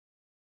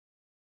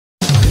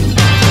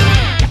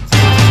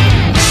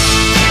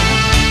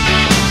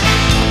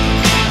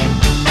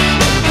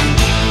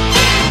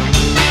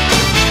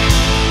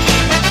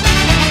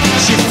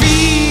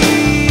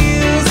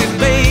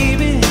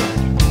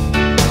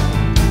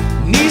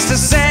to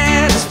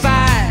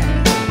satisfy.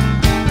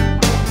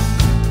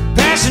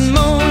 Passion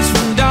moans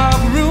from dark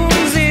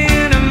rooms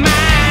in a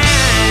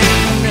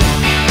mind.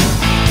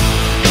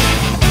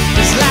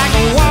 It's like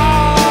a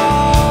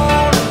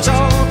wall of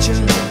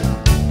torture.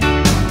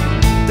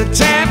 The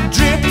tap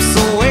drips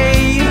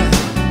away.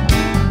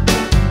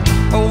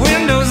 A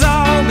window's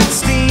all been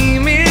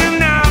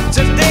steaming out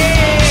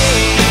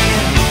today.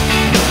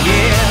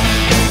 Yeah.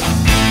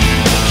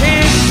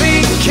 Can't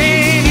think,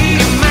 can't eat,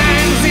 your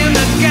mind's in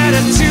the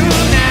gutter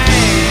tonight.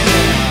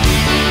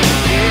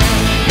 Yeah.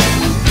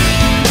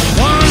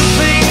 One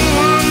thing,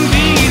 one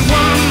beat,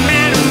 one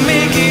man to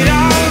make it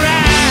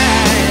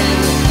alright.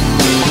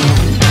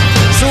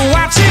 So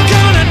what you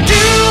gonna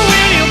do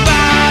when your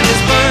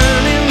body's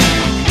burning?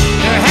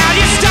 Or how do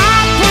you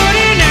start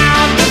putting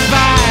out the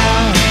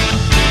fire?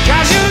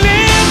 'Cause you'll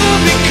never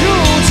be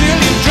cool till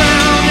you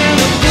drown in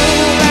the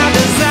pool of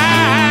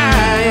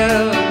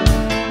desire.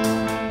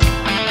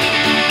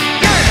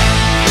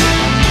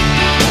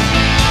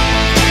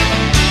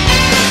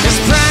 It's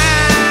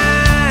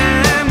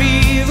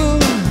primeval,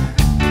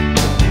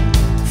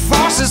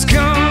 forces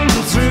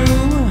coming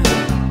through.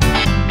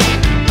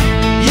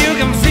 You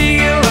can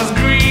feel those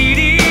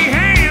greedy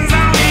hands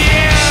on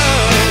you.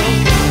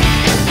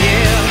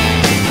 Yeah.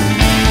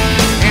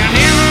 And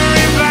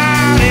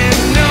everybody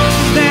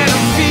knows that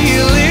I'm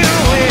feeling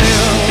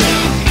well.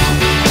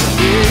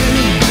 Yeah.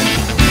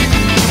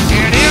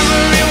 And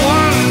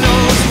everyone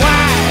knows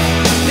why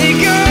they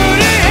go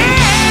to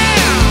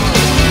hell.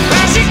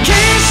 'Cause you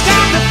can't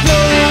stop the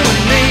flow of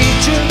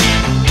nature,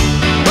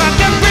 but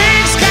the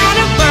brakes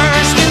kinda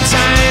burst in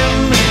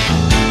time.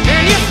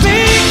 And you're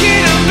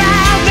thinking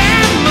about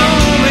that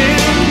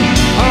moment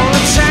all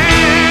the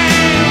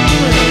time.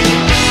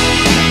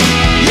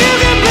 You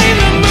can blame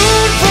the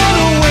moon for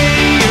the way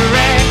you're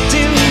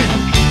acting,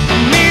 or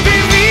maybe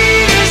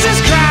Venus has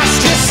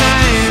crossed your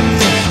sign.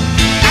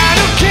 I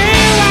don't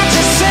care what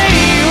you say,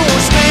 you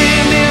won't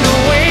stand in the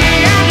way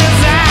I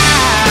desire.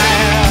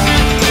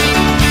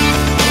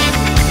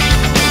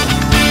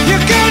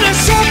 You're gonna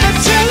suffer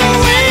till the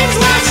waves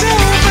wash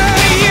over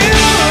you,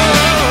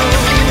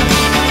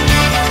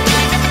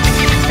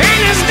 and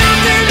there's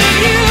nothing that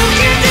you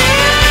can do.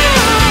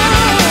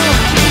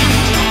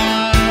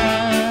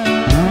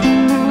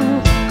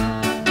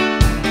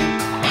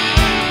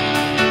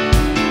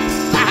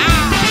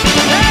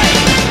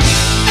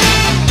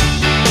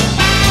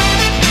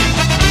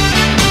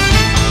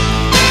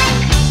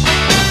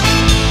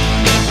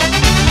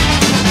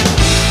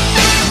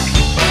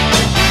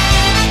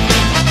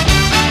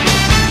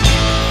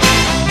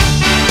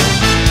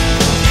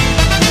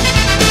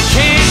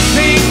 Can't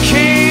think,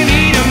 can't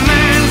eat, your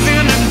mind's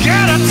in the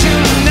gutter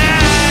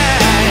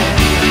tonight.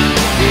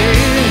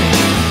 Yeah.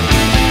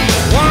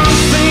 One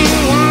thing,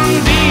 one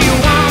beat,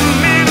 one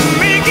man to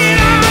make it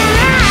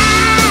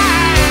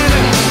alright.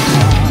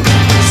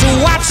 So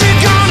what you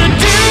gonna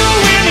do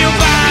when your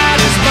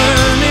body's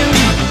burning?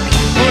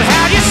 Well,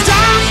 how do you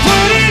stop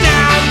putting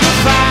out the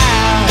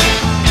fire?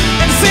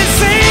 And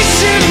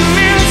sensation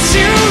melts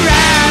you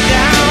right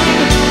down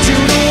to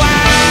the wire.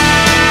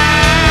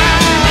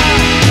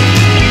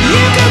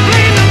 You can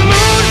blame the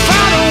moon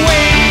for the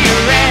way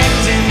you're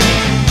acting,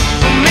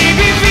 or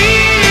maybe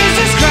Venus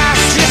has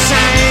crossed your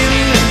sign.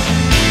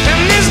 And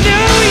there's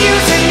no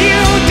use in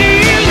you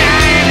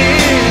denying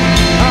it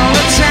all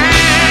the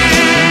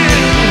time.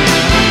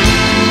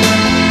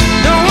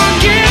 No one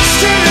gets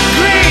to the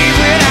grave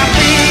without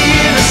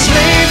being a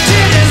slave to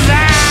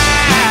desire.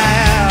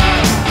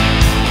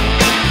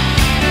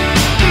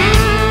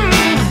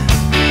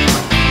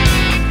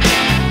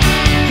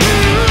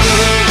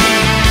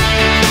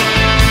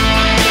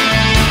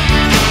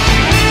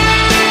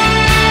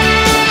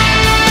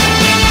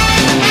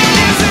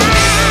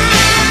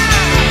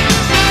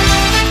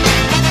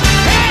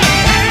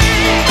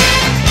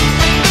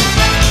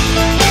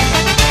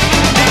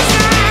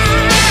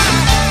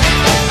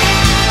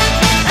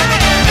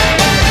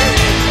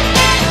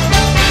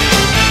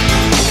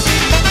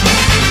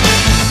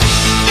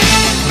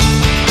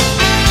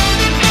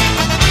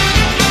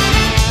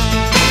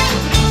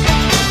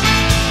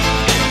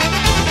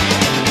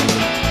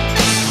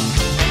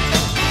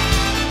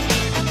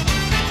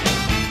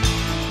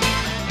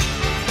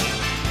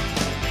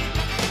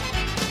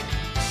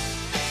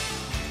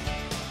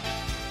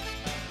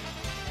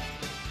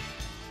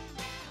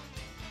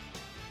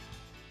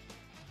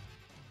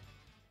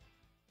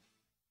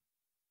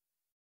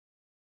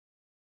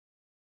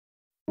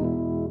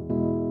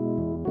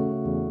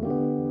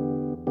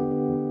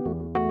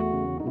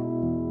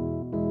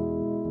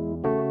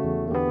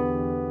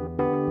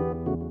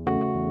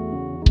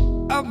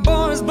 A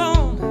boy is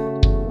born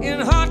in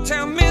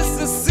Hardtown,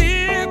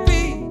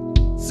 Mississippi,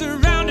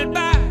 surrounded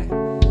by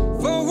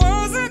four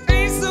walls that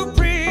ain't so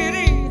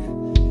pretty.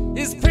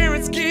 His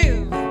parents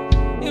give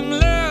him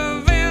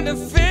love and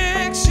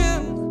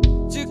affection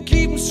to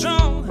keep him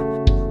strong,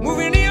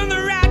 moving in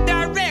the right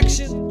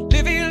direction,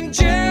 living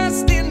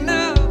just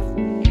enough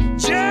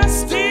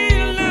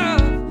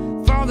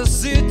for the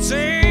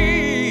city.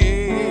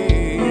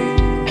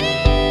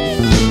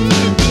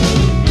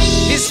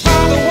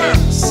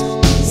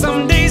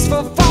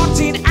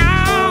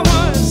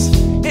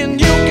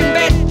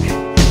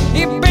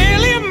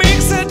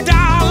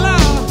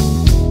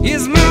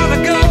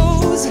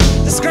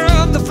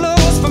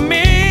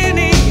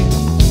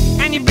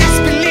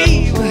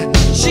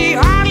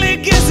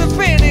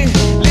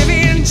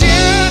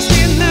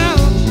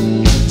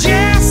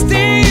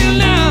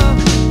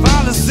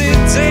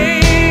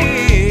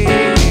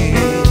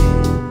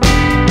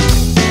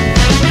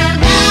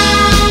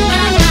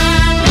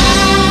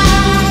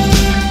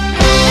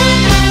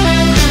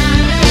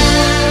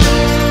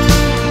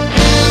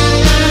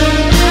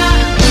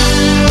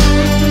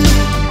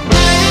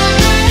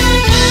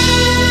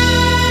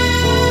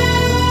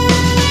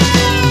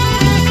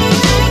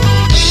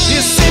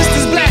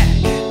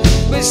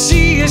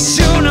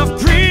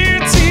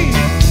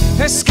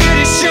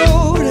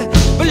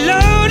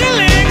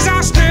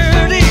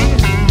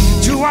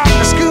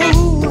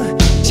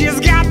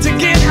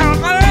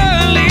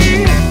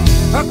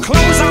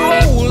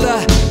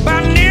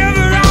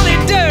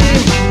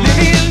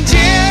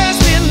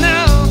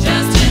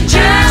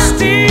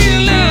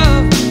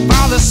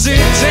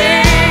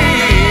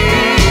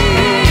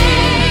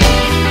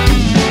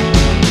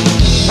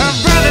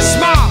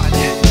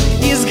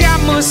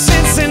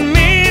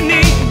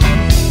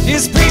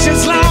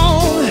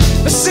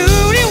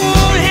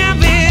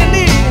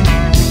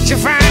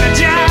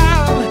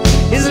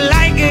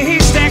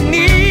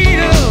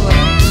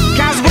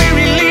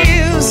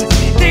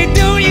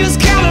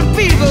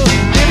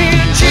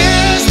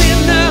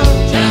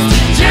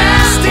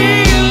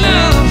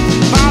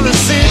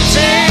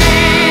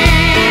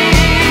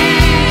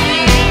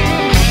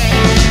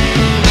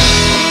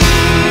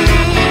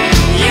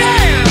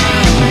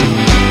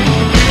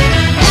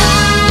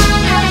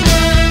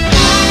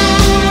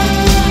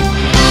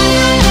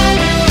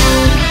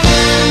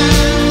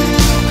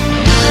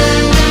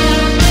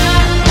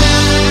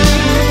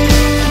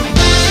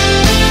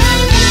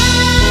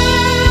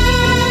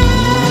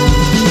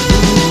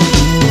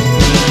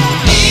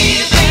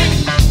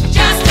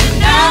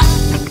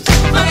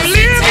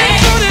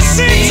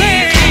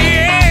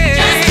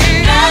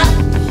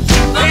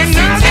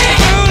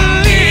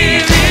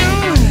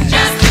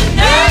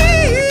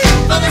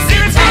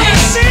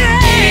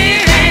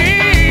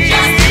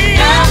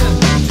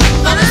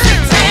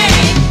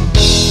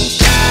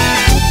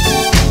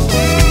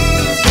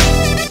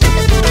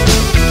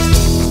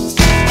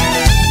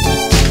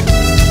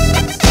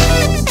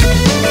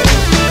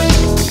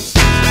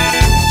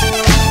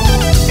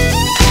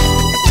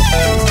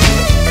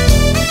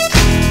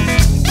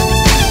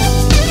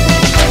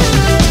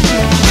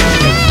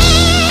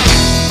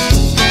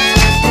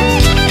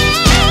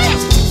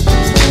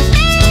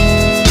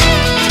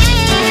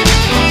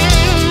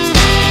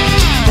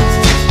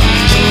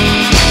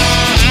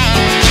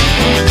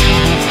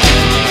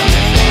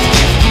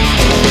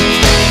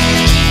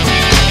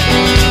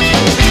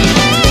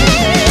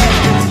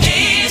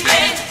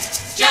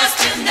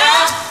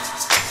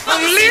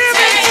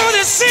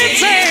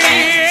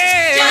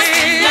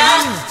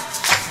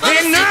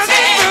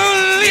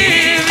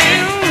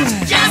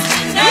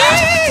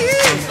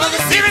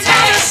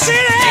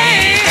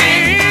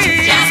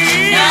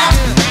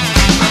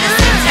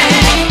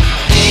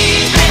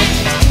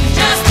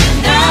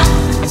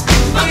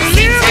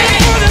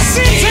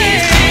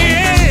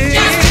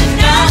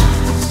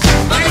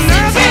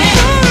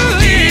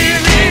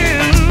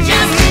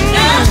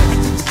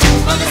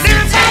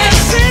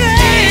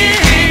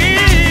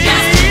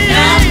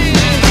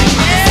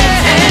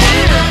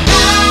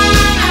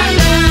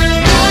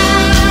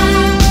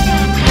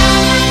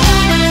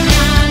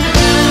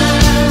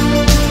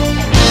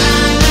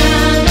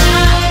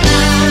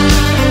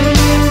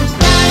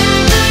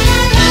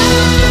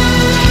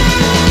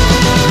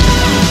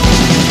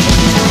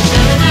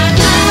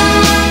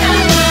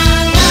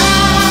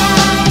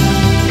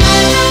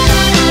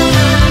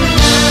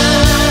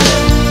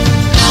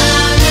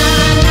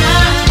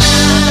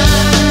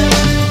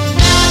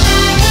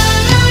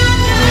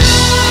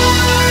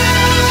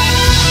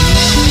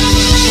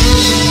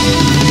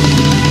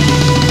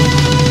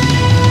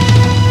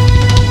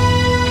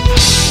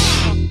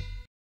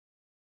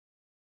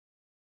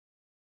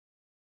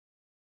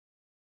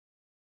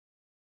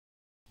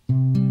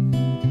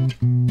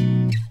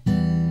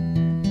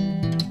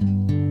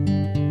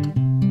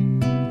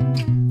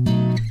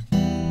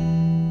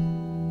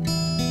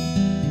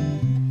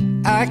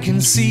 I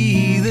can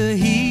see the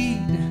heat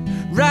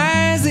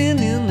rising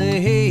in the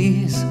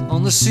haze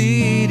on the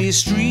city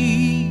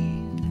street.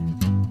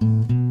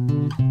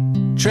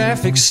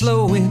 Traffic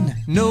slowing,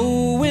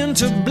 no wind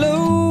to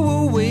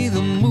blow away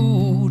the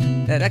mood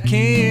that I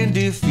can't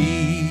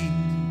defeat.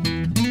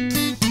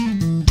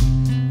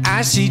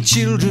 I see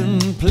children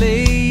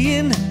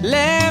playing,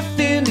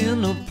 laughing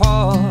in the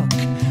park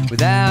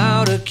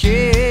without a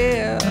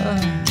care.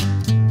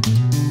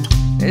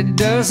 It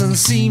doesn't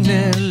seem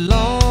that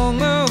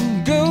long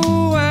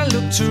ago I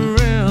looked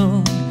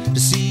around to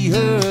see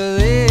her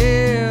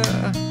there.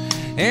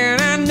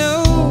 And I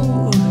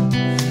know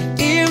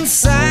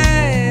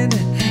inside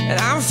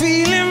that I'm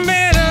feeling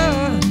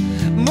better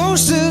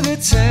most of the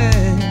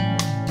time.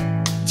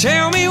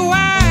 Tell me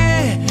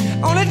why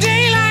on a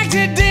day like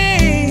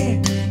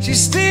today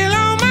she's still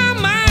on my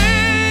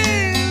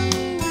mind.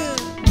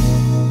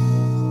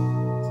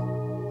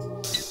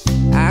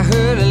 I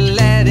heard a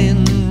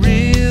Latin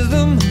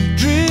rhythm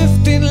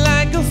drifting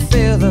like a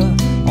feather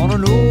on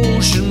an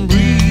ocean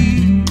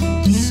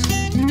breeze.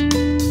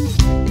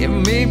 It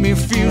made me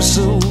feel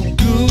so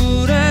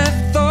good, I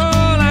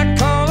thought I'd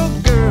call a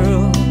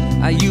girl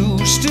I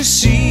used to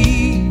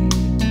see.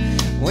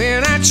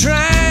 When I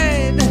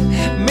tried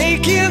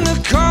making the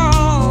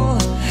call,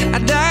 I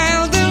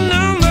dialed the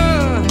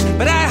number,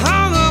 but I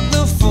hung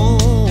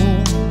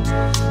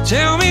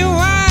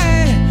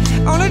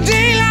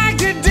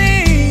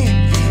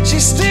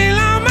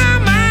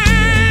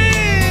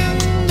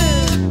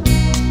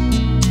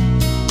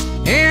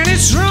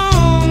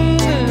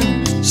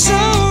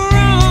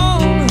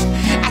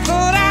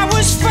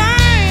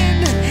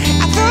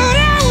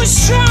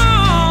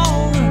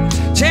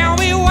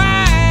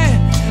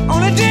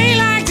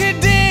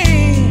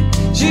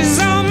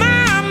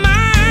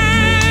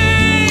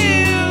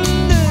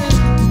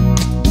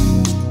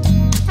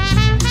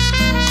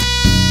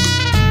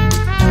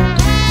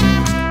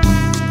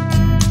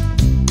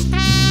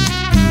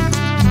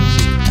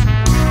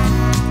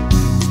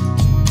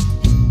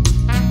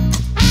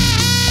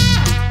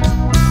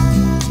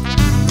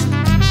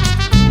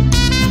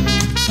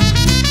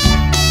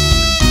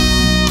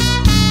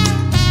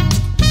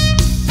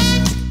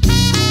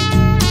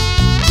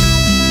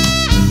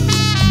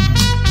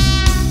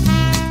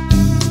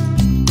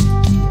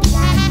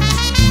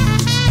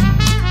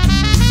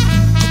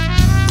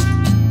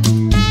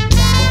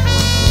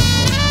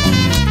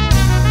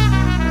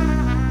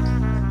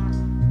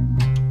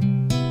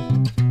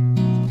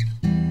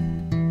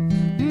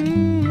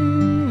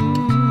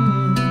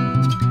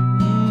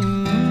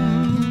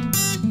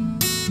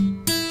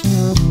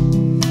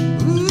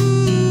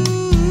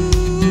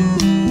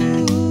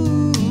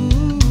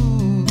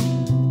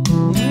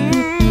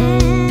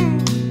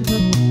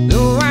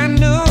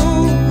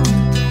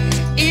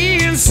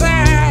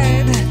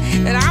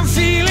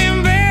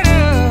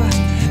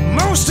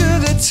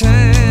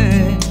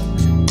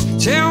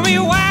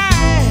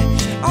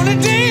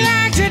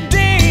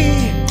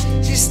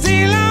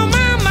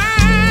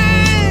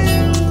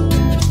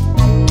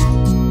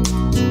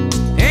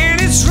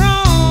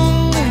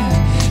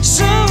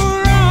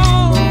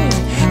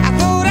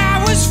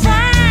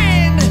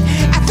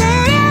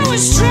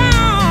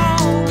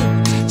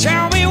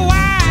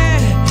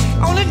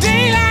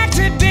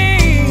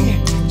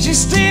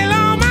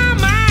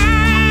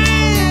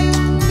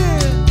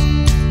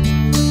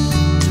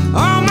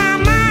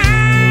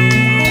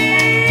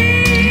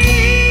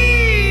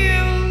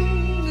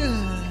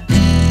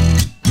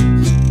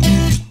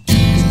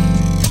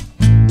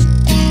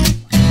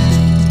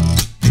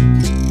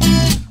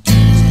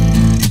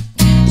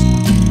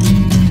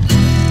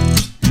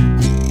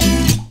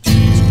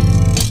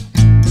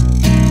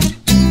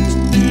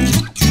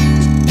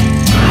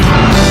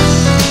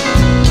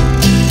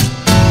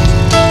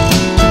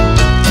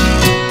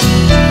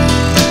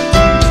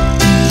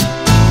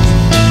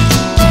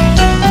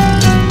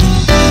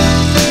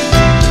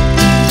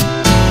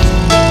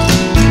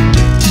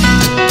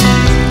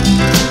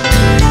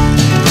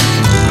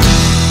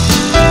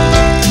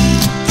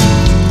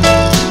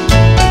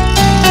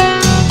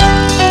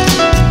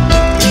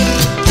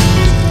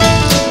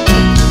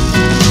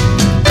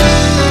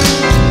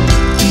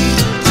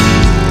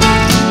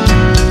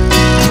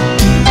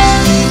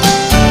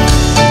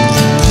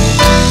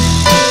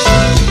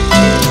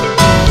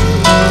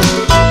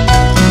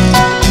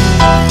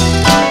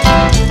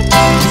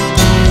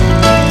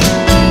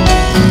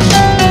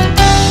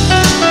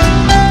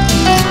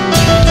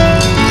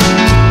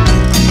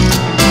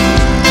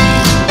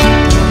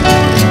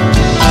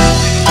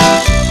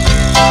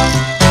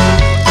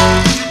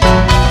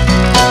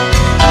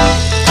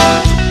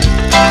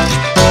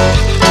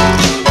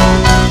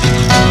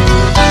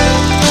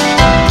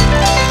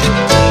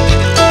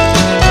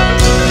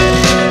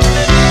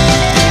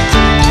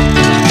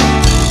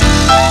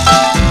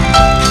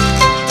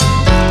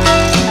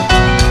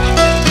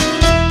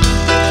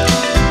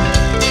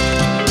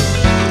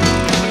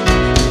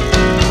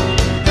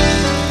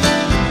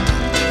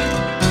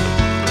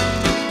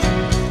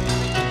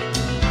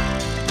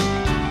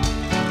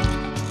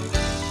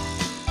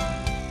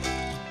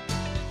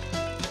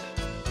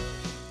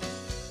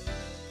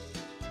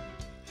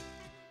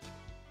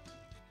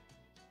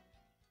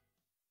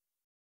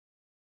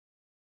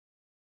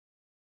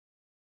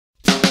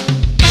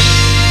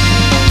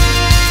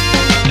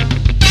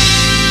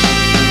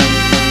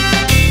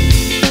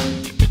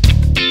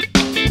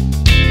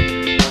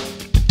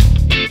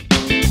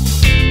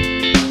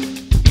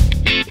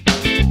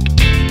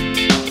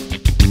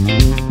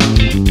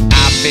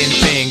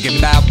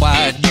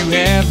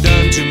have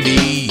done to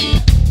me.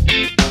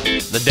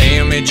 The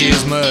damage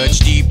is much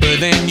deeper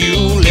than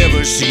you'll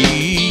ever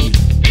see.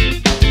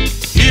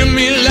 Hit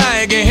me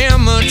like a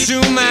hammer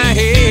to my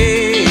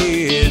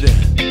head.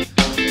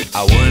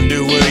 I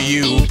wonder were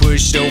you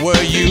pushed or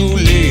were you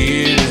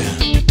led?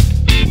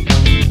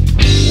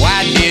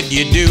 Why did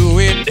you do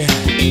it?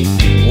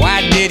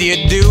 Why did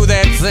you do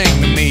that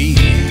thing to me?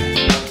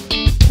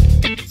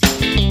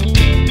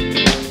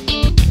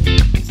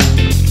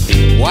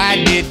 Why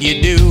did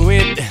you do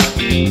it?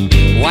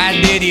 Why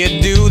did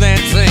you do that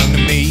thing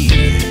to me?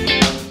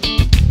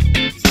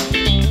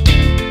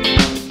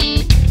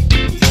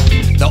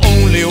 The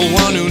only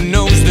one who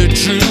knows the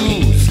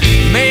truth,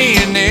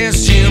 man,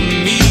 it's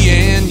him, me,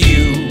 and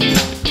you.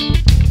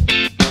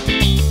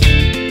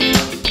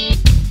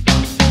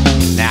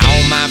 Now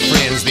all my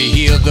friends, they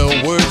hear the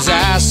words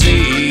I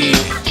say.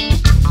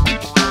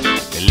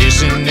 They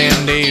listen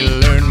and they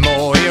learn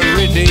more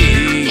every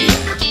day.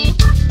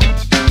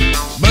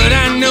 But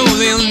I know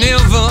they'll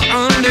never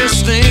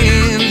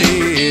understand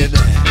it,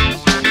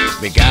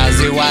 because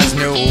it was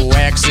no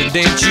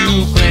accident,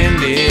 you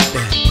planned it.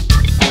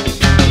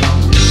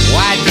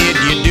 Why did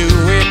you do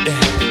it?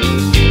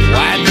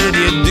 Why did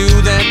you do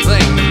that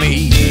thing to me?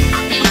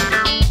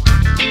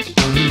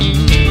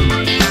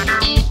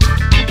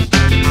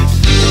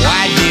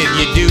 Why did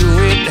you do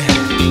it?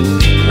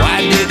 Why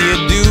did you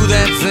do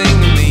that thing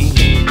to me?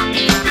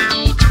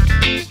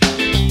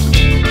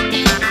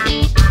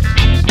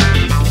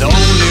 The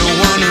only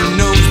one who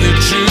knows the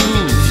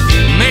truth,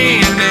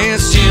 man,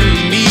 that's him,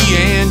 me,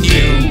 and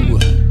you.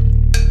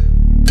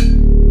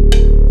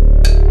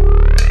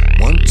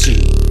 1,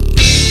 2.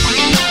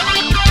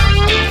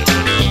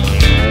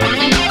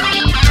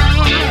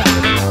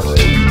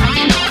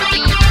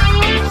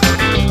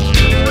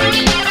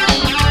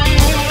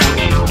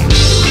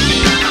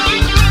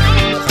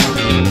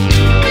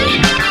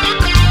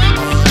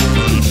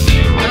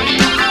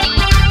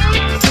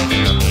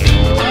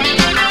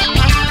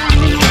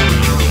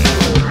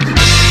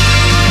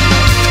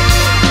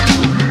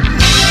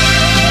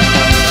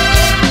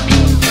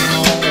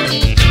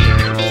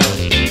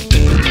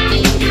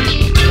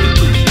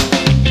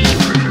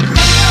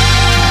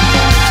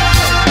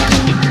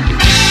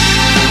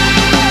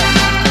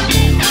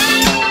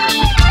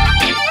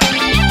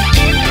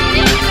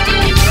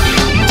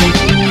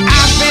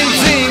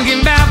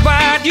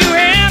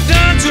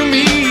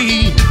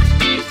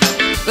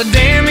 The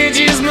damage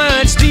is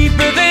much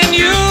deeper than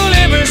you'll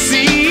ever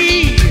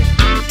see.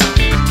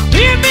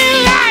 Hit me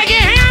like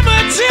a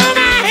hammer to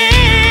my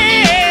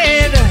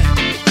head.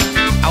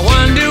 I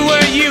wonder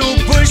were you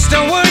pushed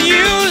or were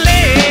you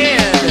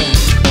led?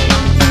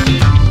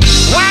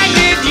 Why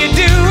did you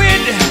do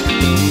it?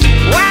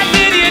 Why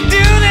did you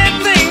do that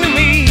thing to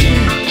me?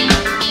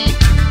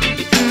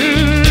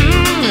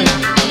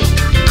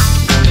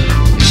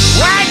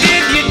 Why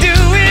did you do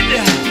it?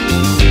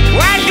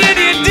 Why did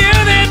you do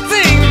that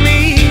thing to me?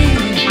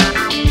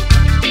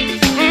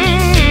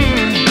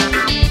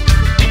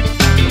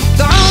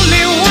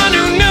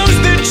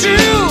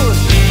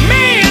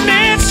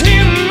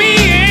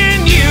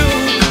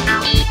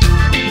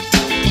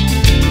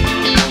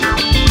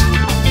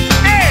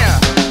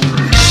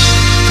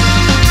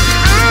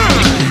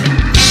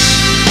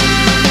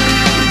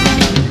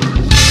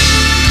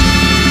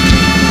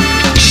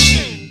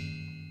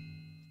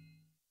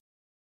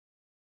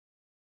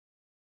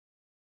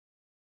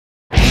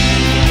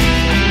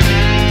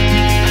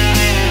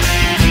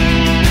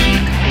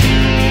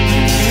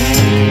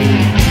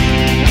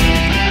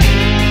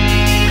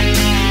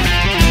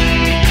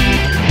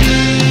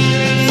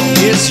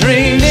 It's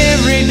rained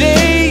every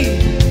day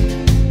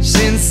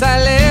since I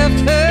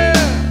left her.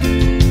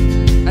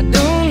 I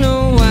don't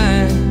know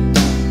why,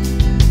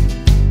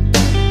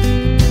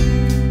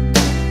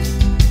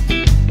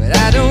 but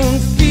I don't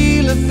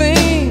feel a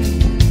thing,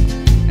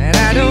 and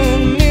I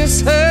don't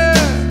miss her.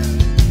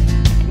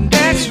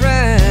 That's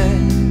right.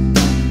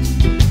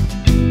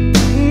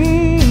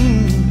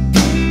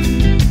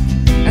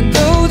 And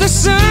though the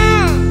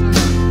sun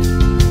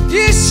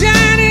is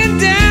shining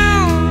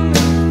down,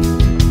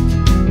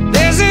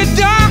 there's a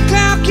dark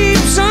cloud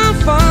keeps on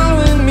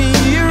following me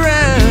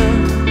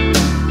around.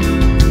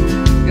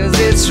 'Cause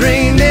it's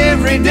rained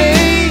every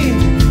day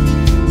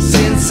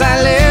since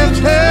I left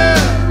her,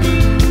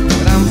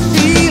 but I'm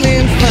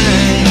feeling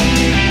fine.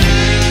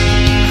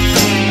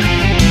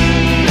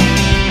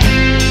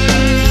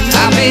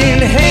 I've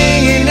been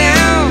hanging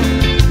out,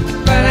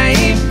 but I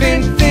ain't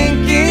been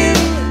thinking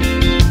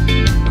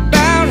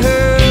about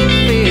her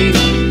face.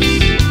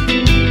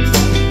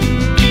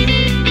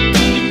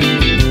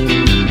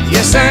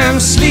 Yes, I'm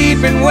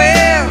sleeping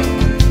well.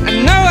 I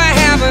know I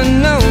haven't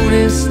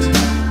noticed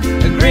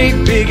a great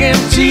big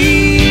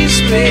empty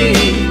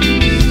space.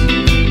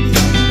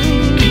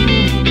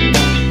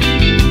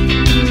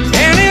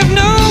 And if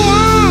no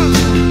one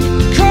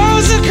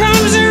calls or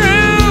comes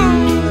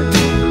around,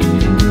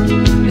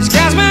 it's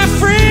 'cause my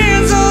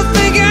friends all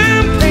think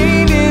I'm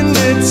painting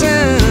the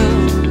town.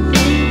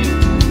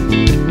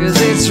 'Cause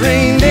it's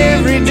rained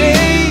every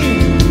day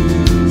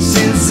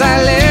since I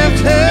left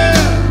her,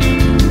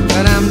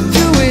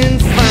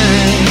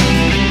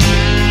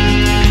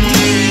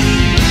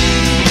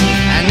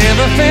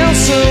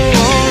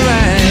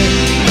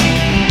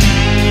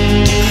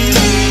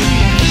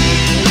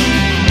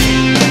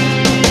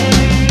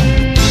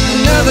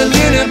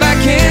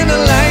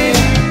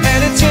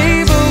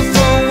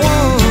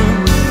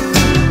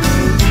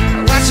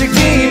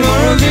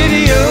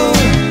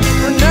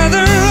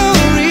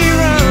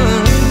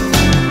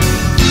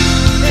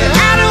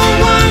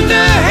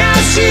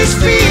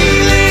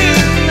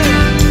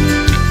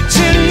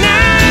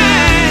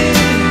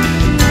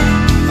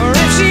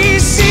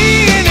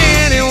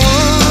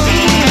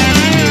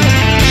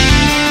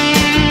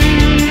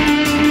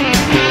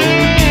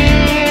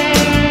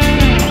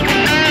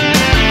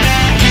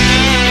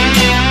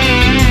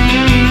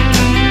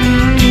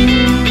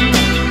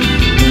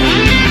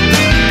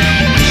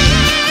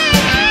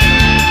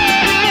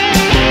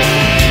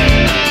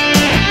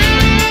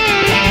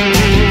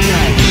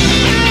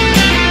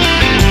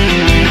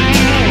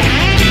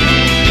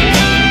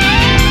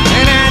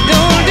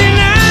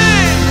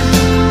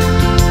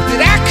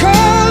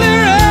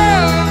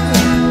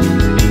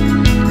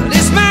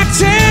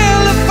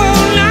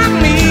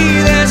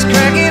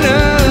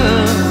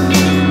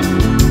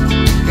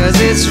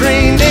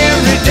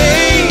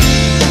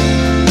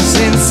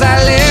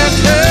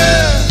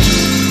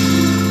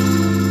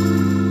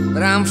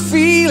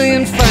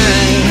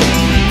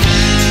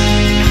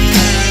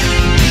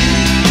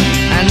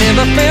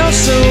 felt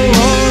so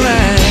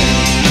alright.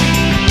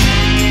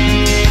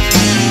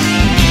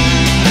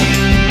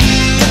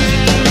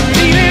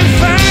 Feeling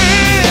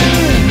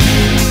fine,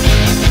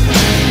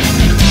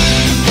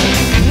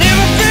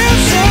 never felt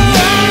so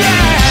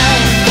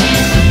alright.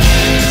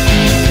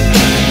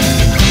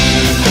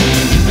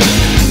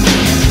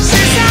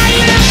 Since I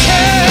left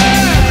her,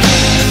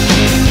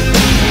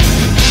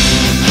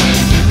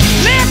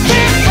 left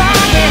her far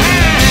behind.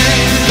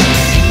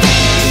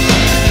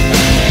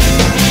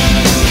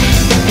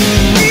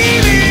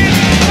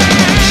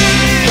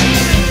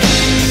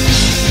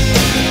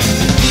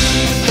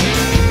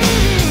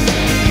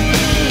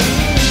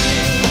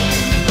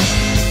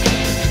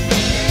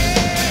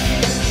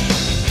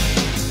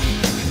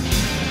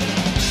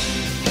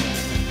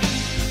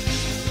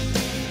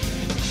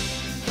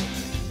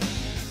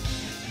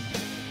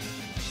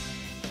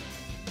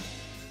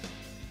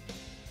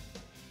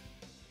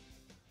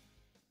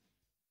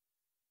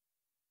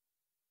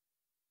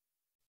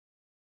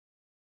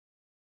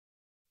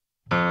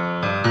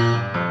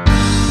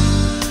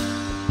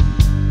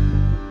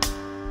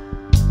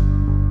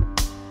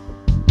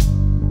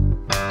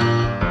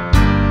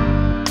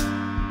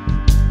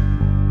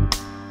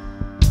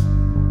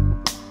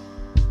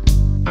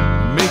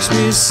 Makes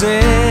me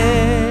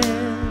sad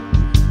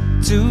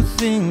to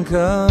think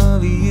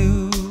of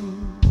you,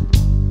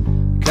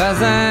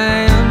 'cause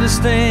I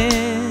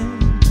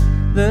understand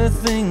the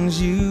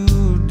things you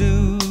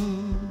do.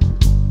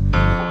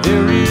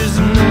 There is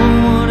no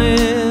one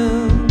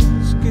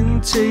else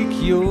can take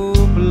your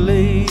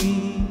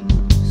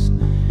place.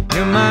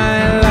 In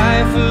my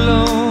life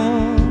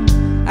alone,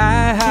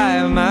 I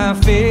hide my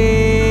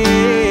face.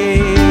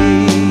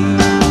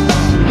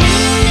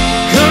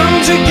 Come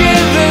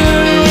together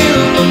in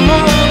the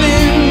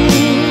morning,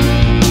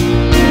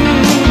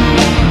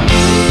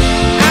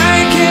 I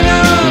can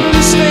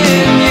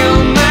understand your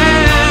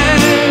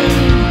mind.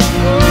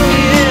 Oh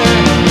yeah.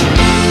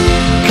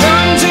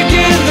 Come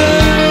together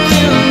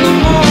in the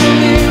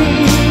morning,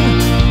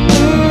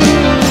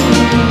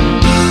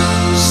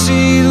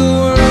 see the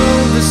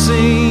world the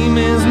same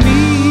as me.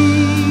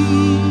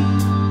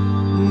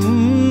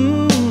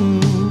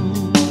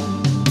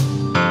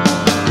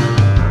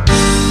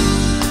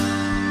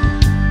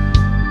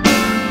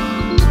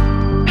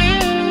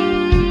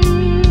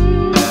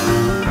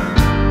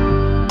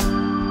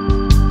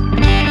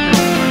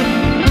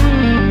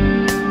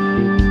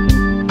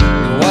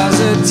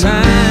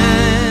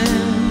 Time,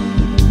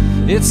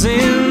 it's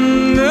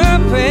in the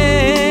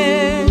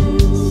past.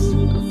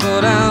 I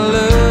thought our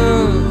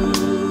love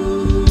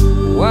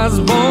was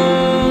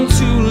born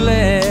to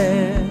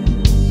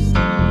last.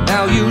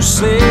 Now you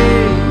say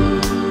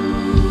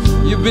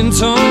you've been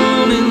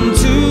torn in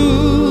two.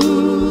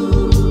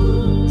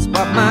 It's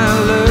what my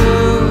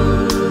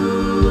love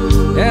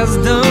has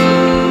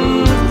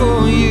done for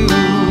you.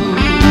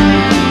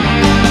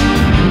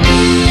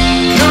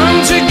 Come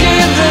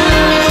together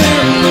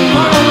in the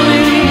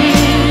morning.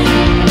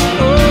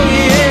 Oh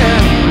yeah,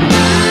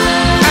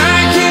 I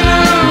can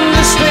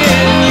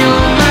understand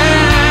your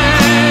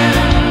mind.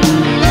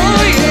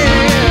 Oh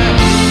yeah,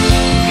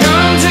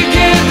 come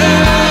together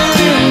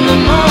in the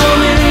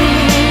morning.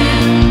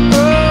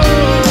 Oh,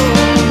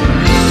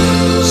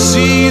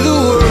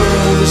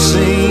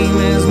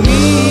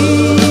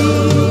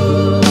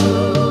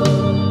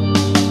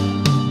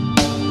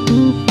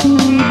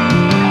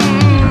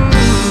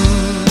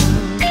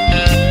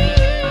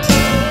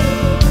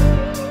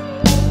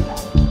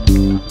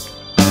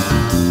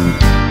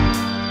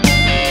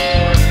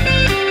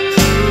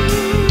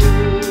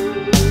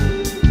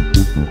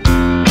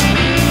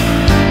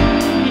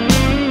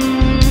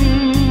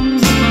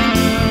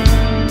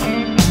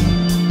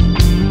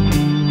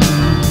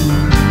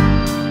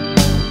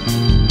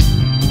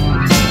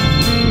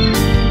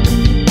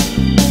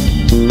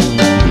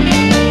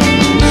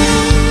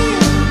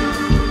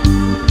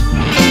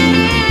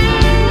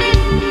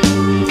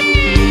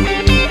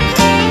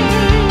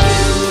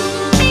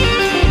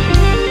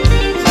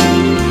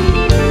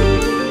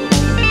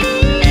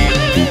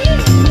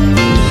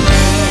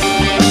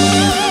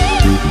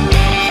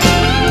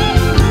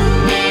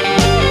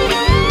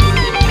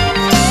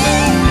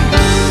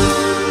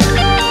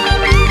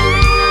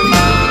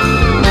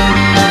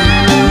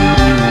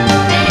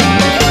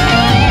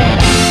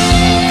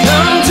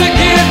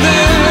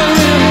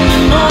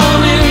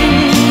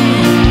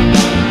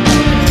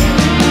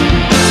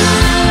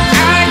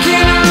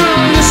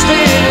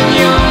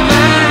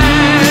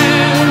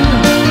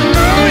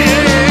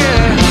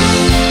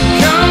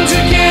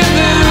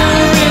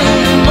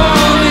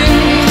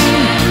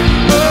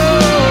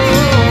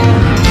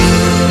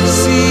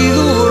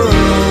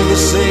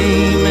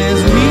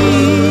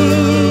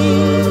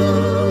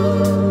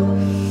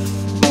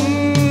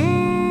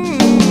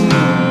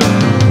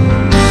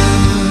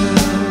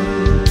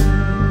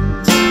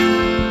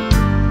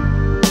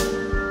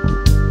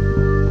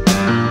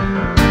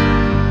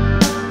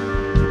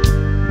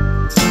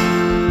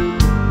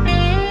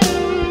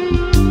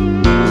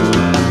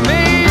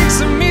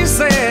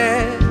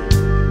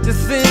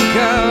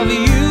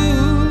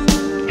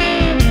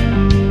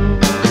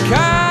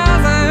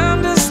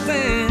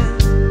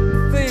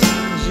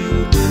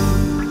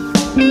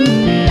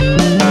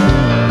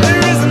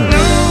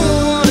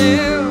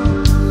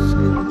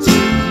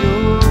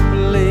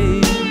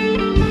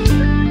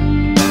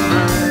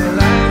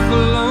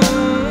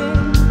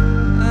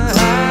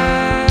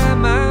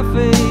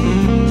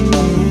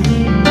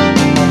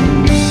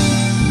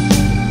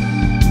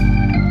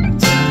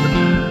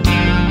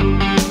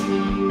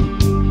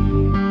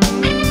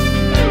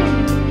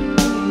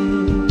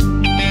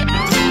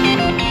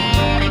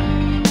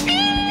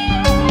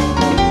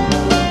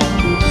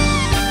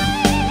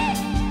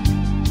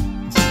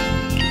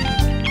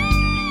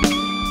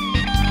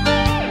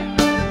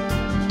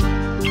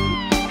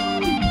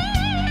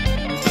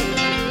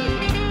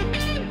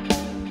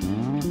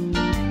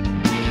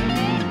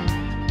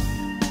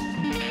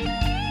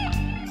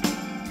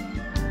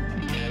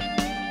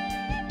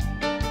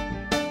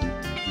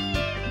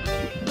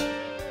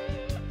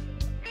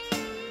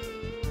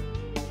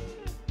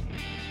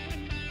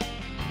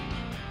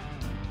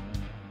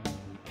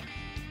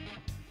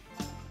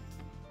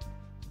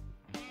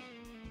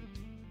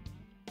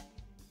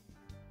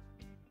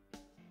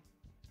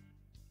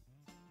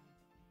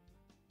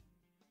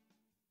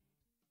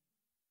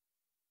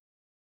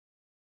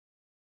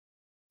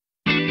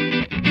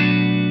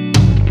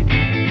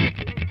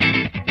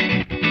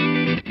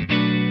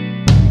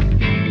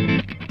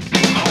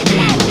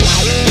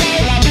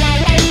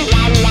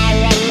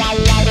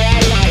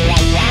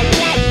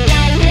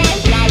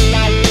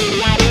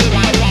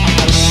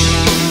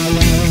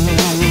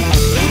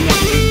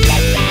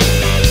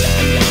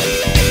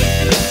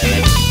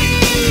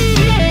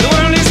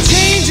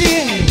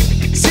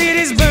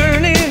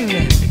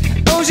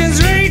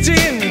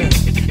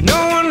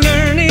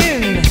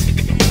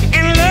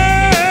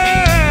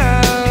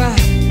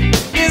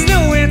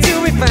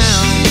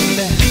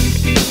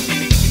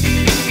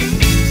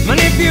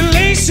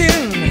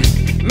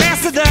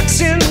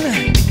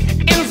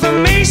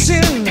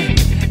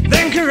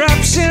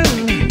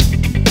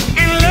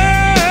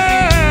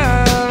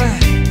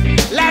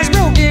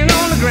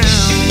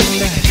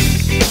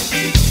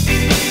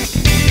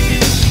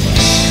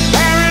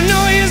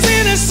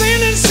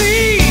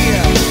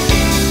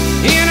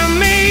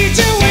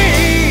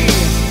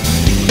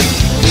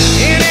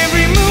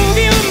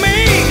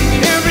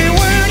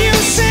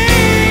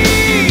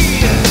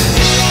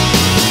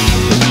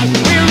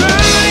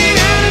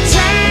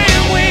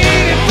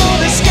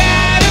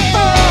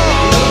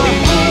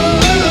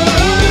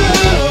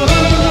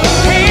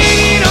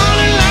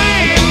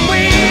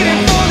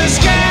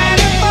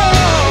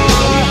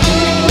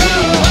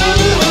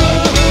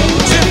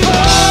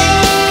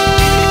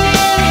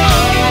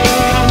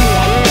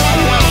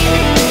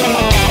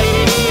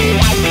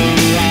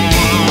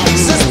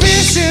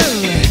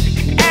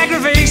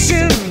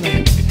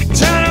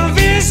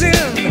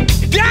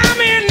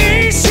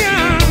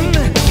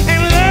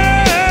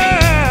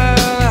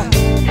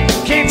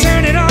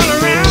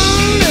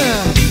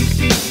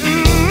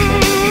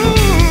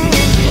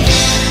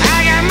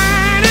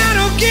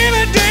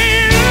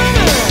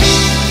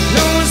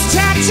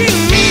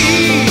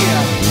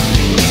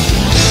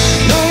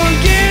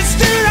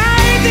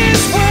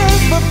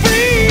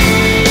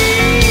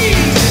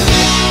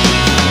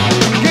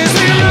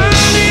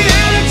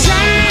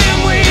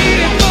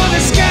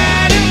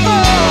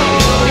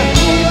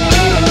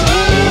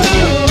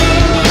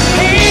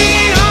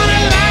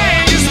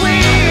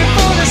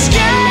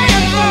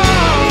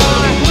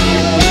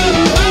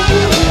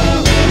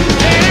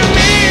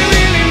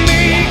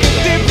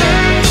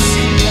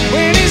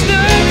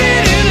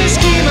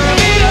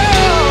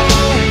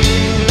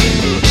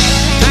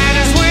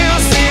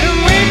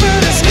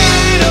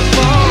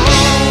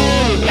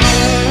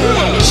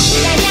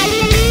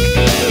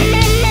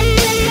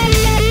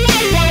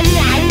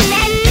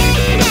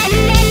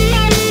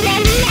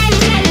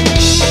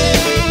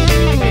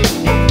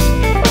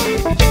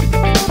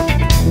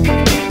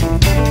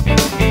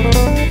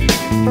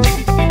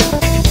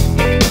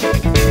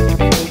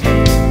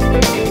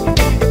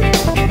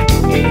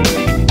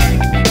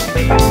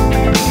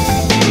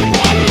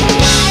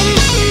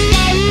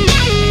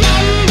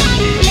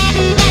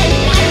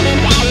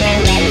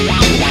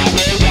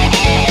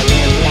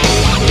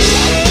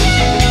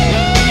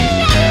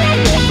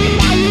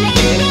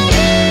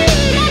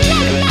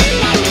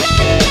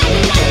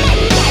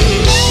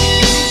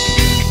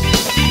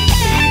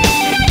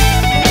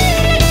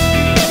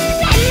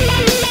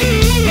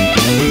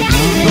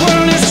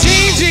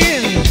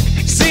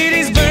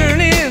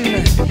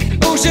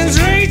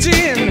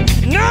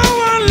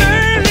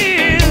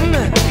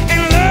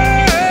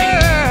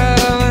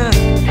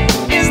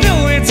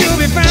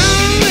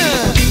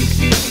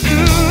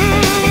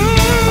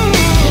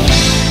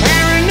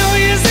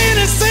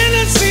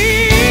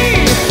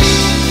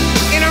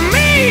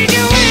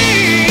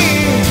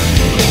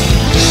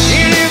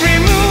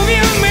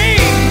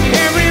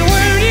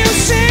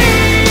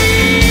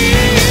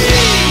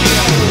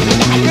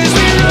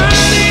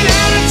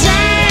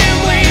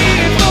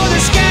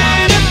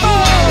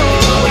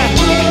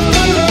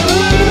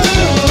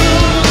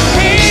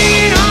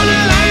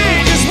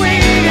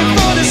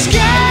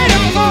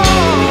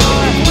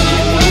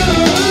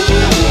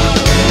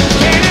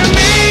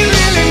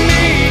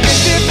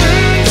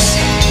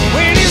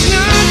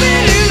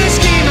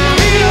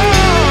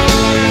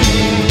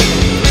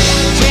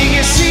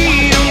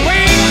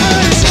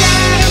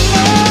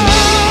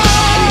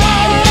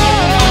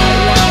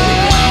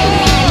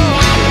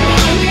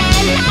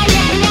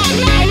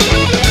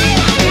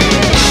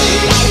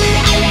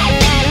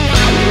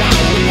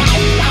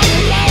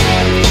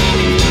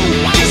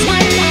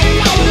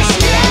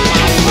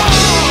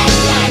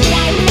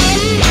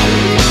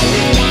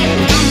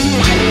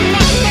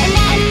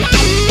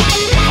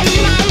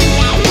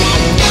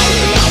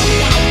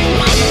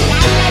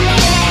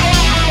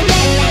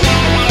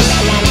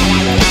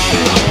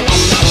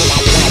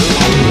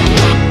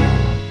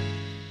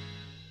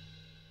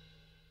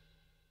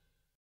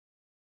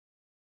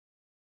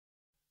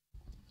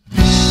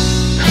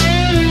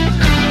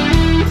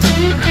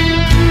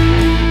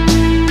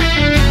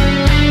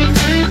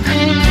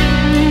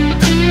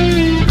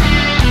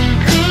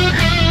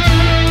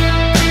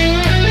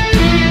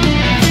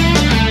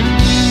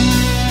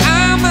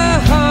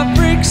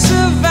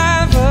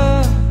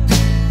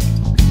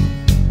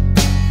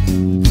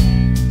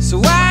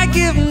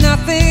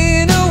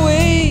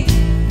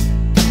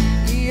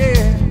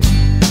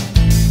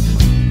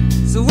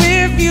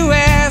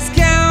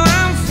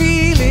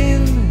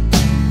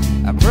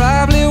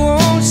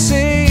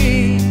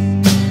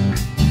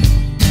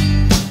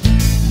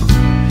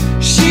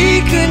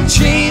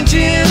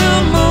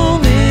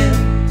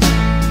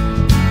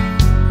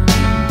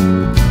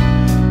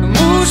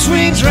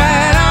 swings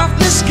right off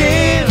the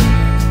scale.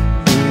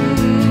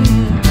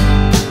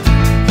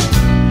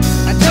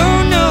 I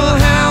don't know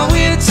how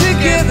we're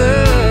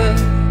together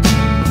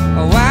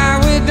or why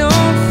we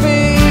don't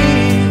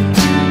fail.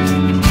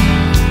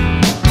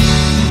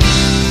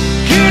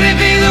 Could it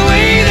be the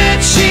way that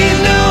she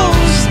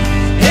knows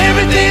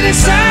everything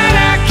inside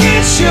I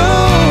can't show,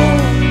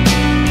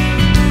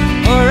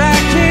 or I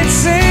can't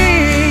say?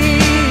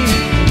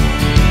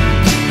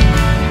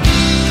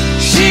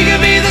 She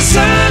could be the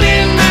sun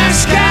in my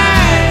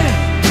sky,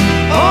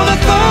 or the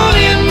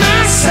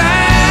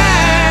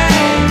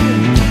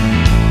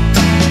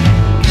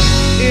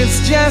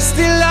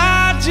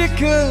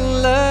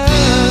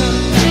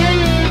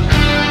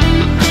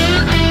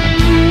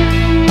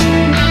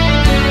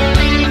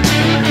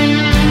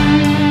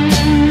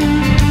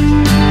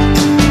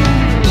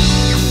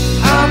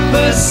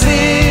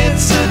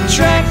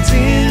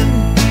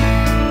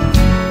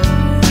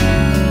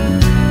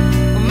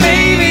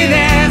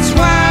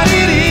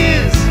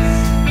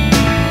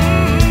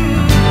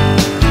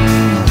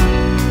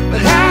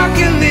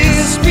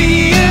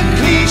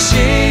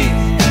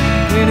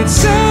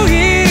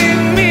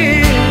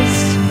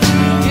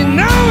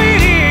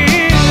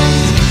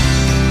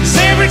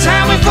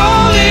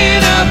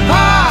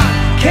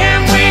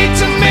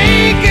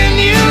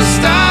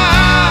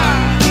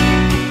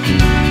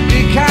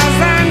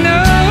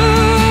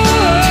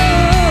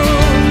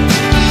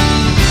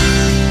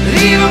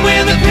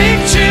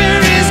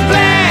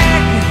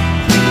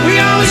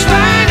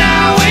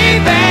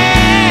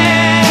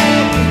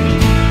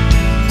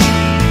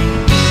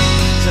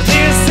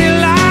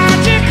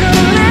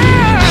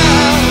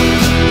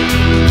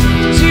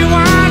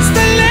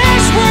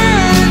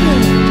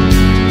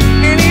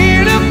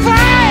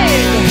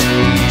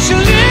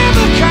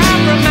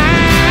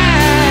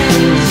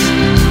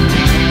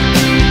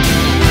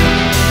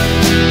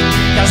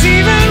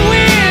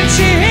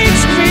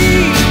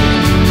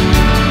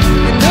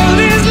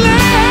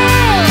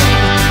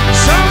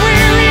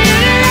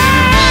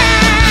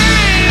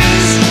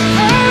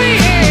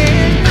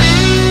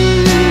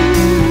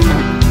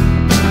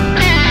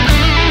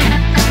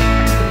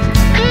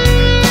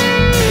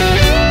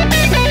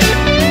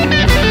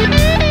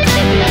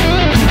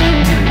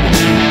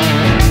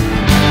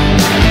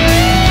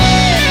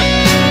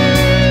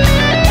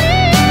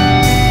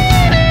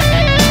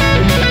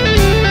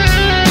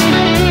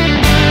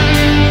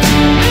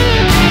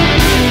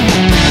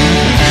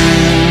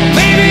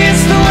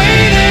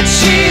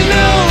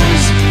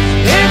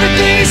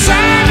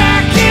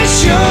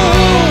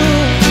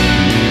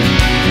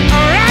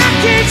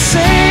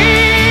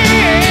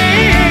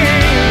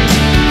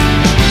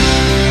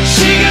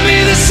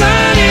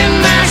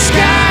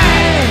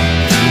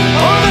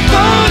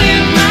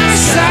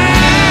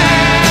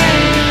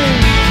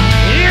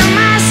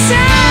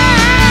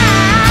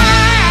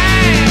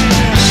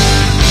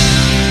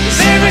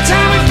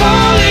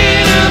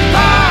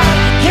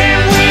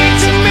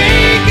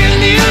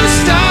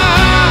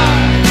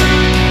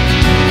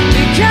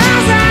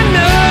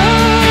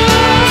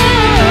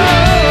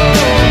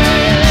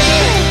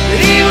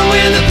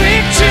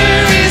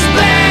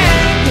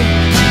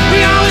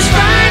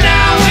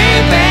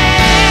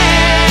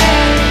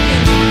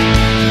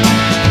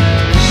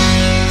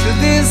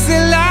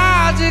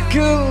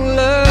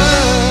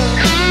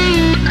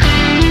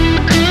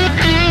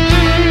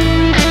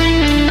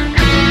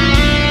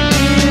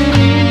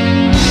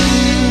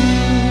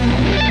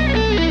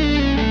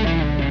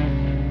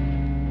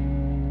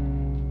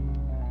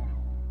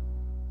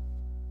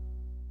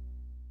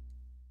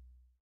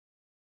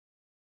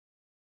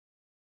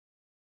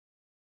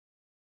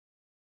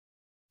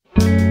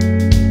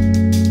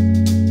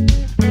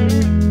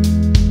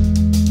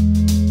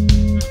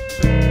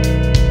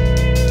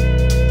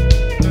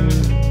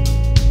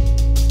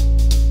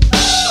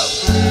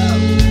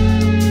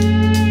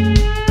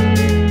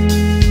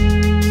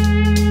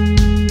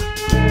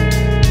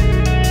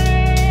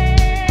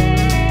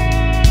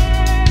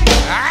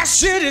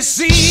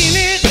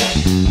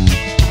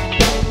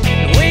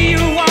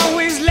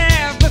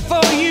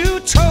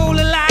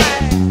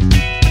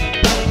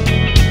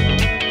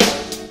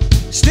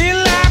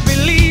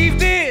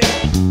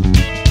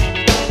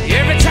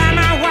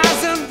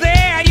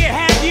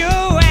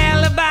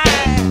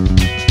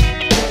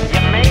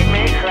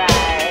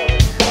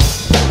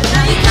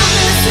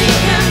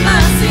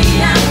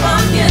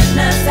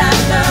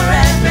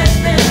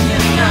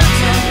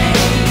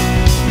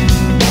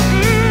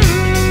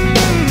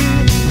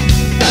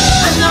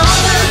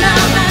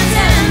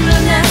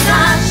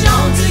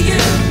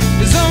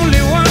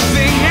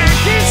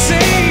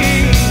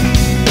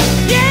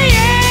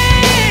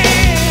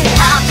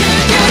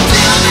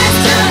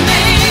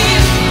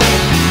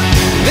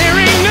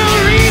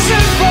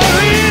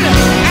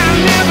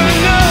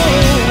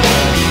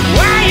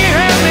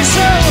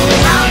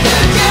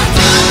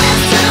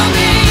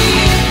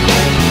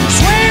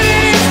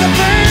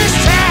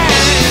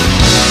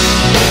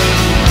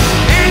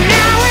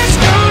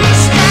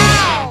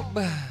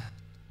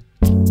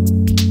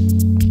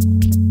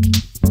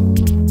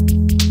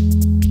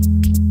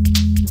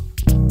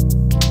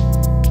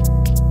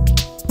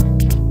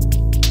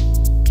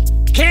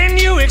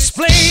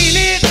explain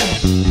it.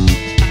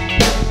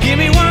 Give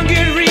me one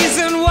good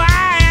reason why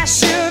I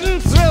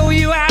shouldn't throw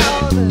you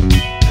out.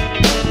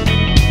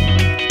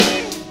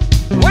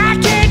 Why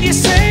can't you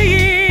say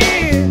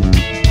it?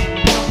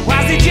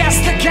 Was it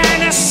just the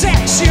kind of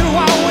sex you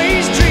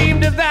always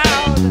dreamed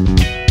about?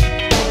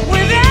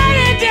 Without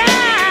a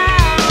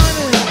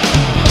doubt.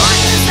 One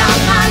years of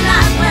my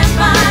life went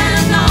by,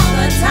 and all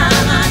the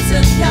time I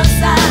took your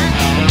side.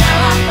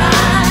 Now I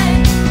fight.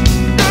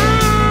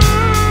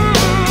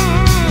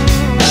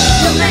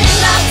 You made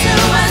love to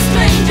a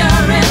stranger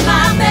in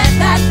my bed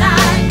that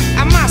night.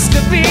 I must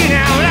have been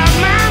out of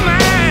my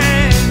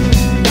mind.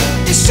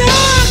 You're so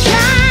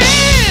kind.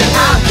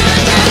 How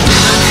could you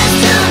do this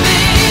to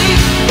me?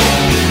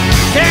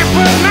 Can't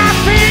put my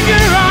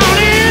finger on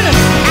it.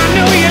 I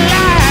know you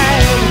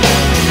lied,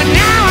 and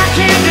now I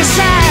can't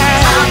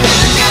decide. How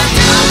could you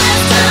do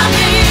this to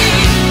me?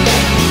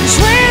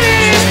 Swear that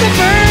it's the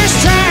first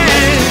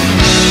time,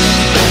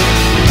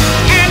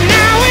 and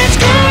now it's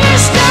gonna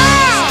stop.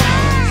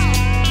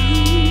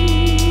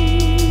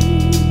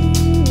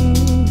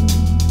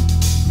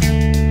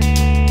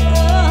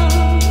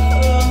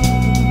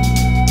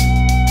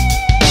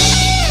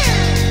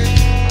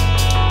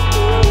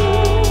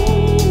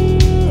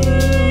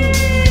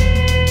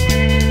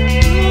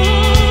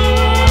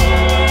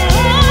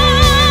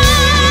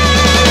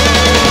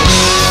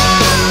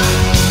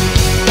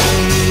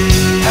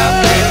 How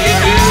can you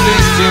do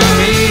this to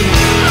me?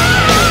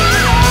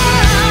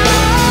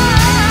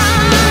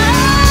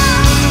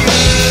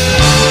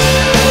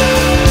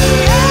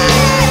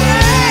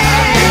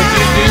 How could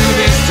you do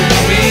this to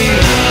me?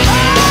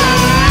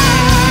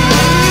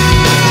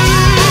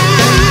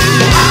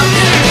 How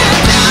could you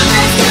do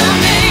this to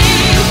me?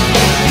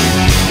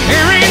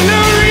 There ain't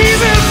no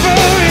reason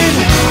for it.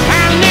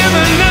 I'll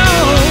never know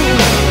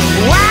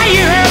why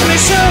you hurt me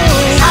so.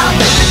 How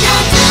could you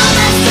do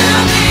this to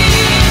me?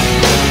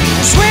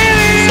 Swear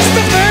that it's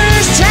the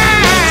first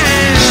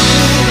time.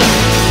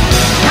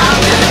 How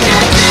could you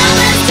do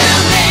this to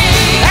me?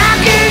 How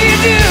can you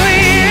do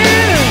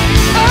it?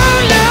 Oh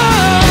no.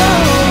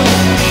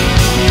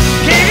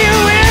 Gave you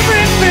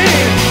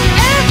everything,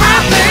 How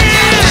could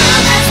you do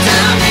everything. this to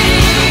me?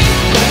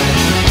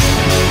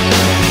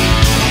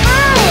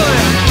 Oh.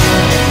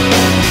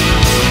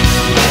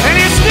 And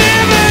it's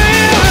never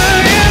ever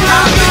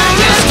How ever could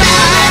you do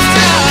this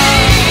to me?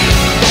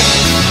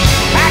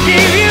 I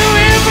gave you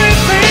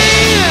everything.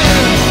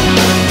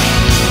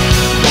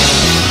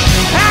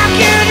 How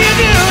can you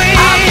do it?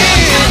 How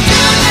could you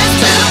do this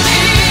to me?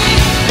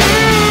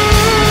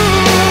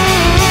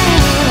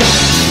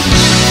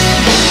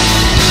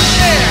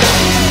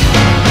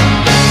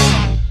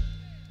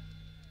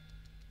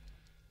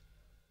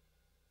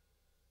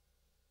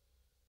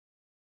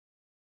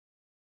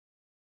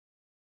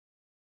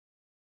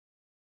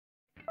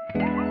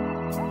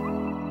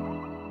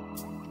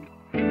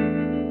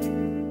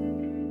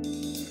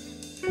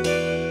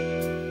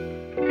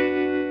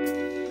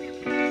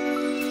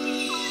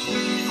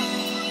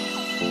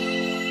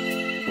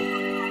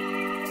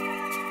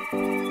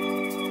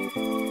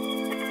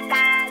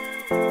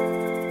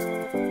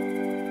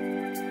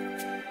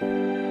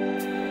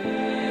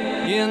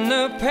 In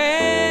the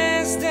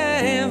past I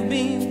have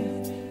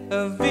been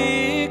a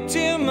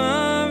victim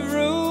of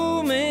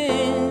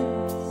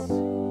romance,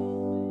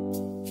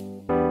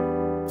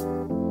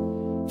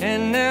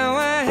 and now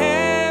I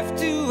have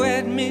to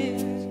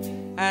admit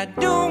I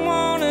don't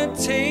wanna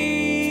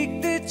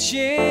take the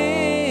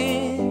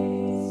chance.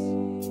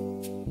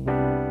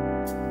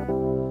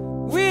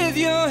 With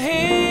your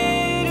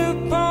head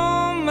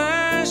upon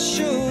my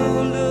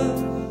shoulder,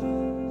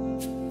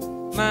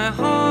 my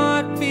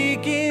heart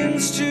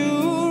begins to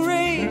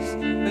race,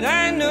 but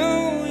I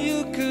know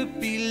you could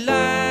be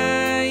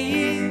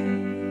lying,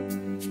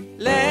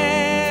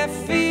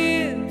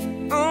 laughing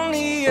on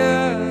the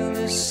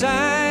other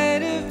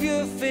side of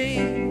your face.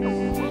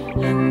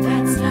 And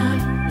that's not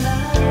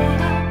love.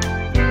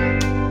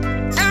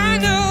 I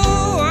know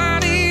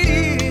what it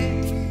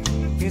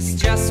is. It's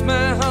just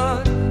my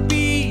heart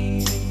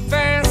beating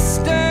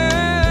faster.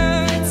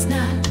 It's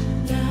not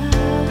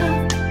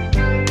love.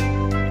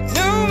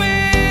 No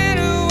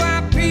matter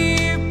what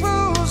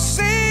people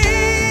say,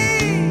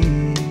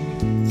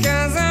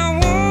 'cause I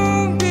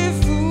won't be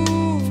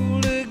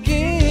fooled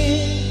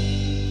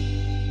again.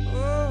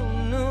 Oh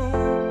no.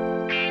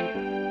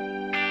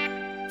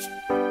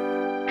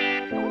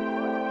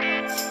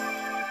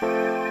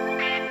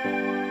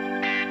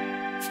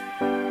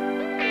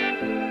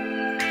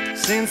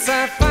 Since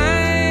I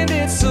find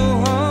it so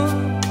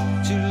hard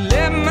to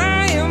let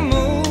my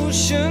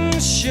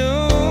emotions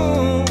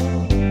show,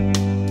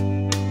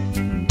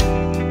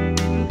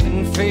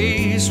 and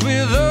faced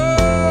with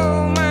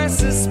all my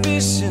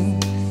suspicion,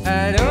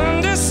 I'd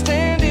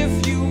understand if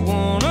you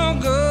wanna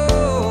go.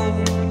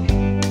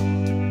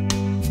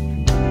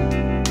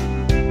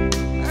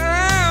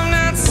 I'm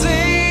not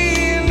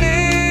saying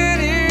that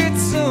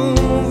it's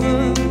over,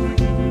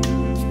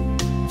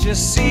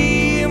 just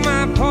see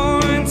my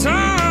point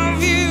of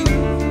view,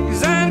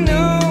 'cause I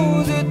know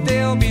that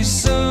there'll be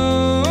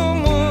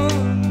someone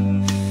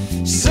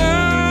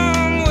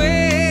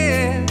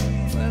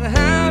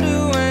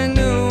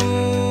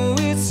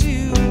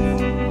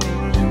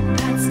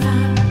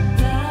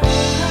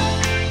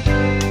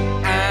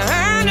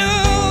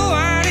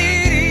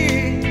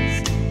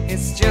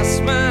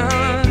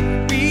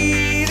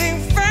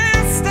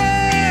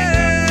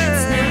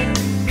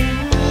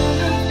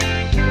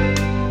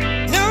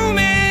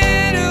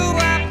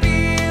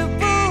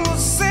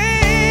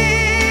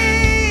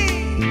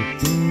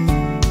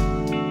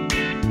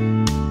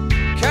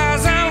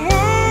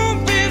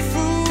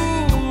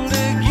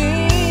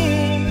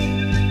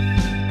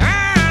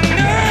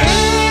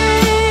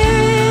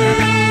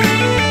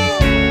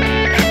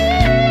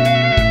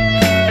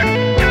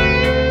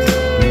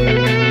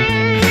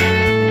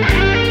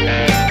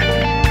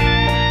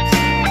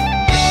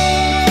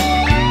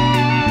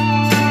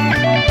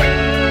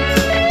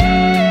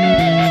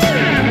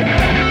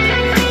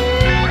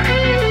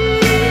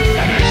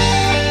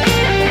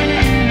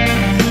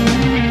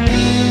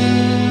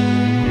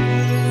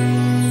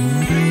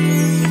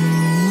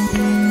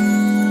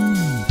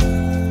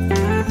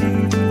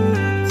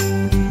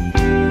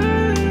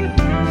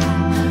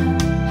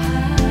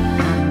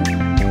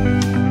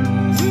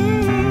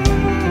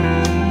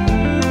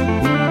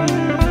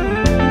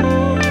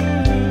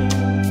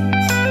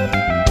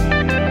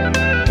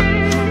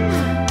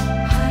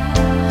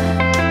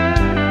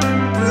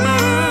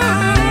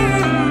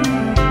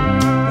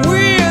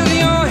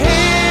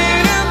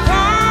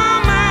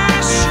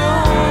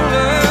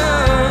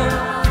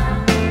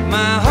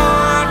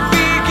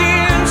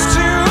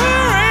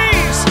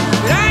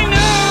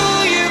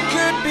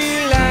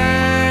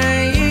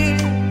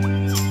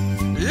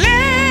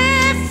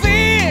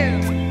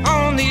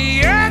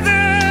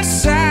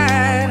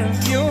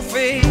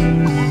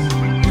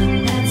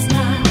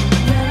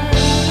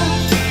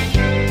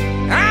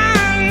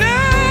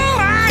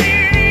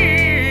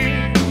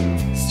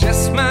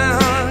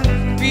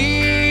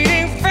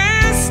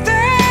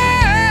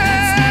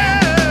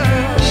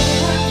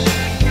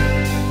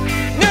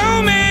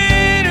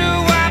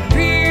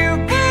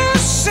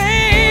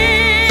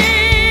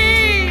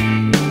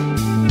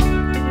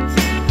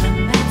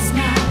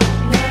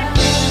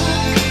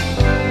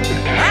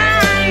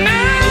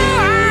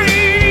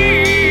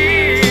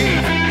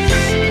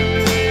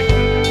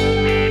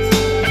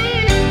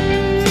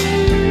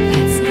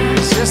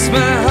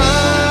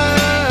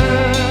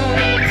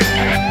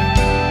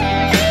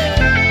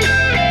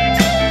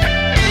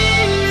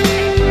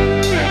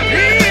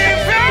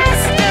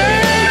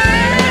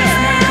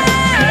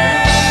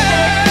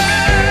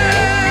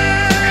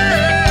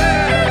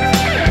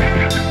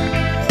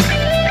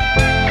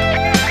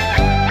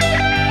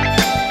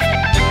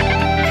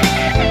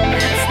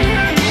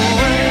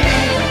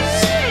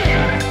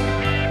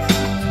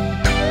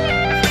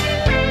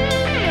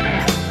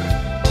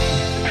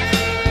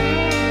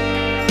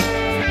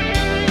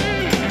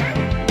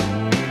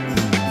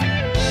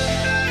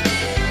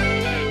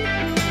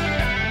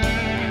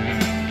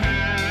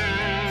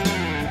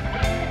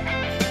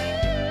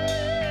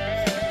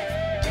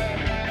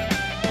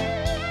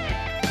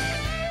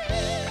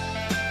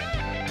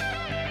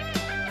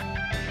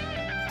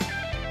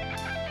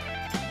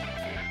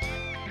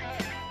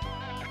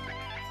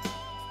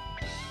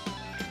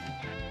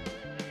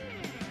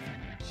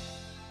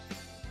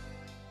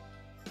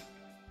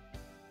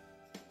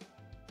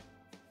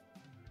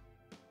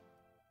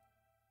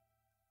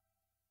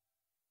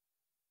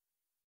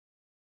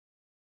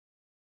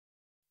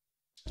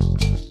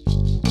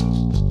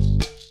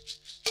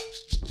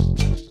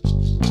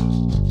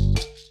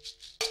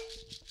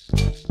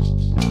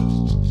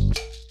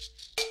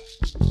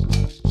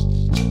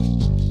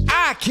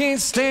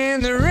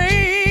stand the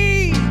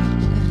rain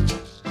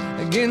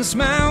against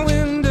my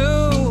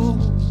window,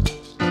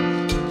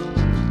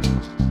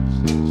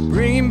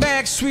 bringing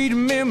back sweet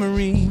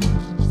memories.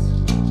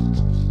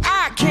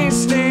 I can't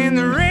stand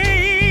the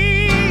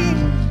rain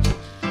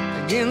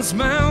against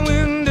my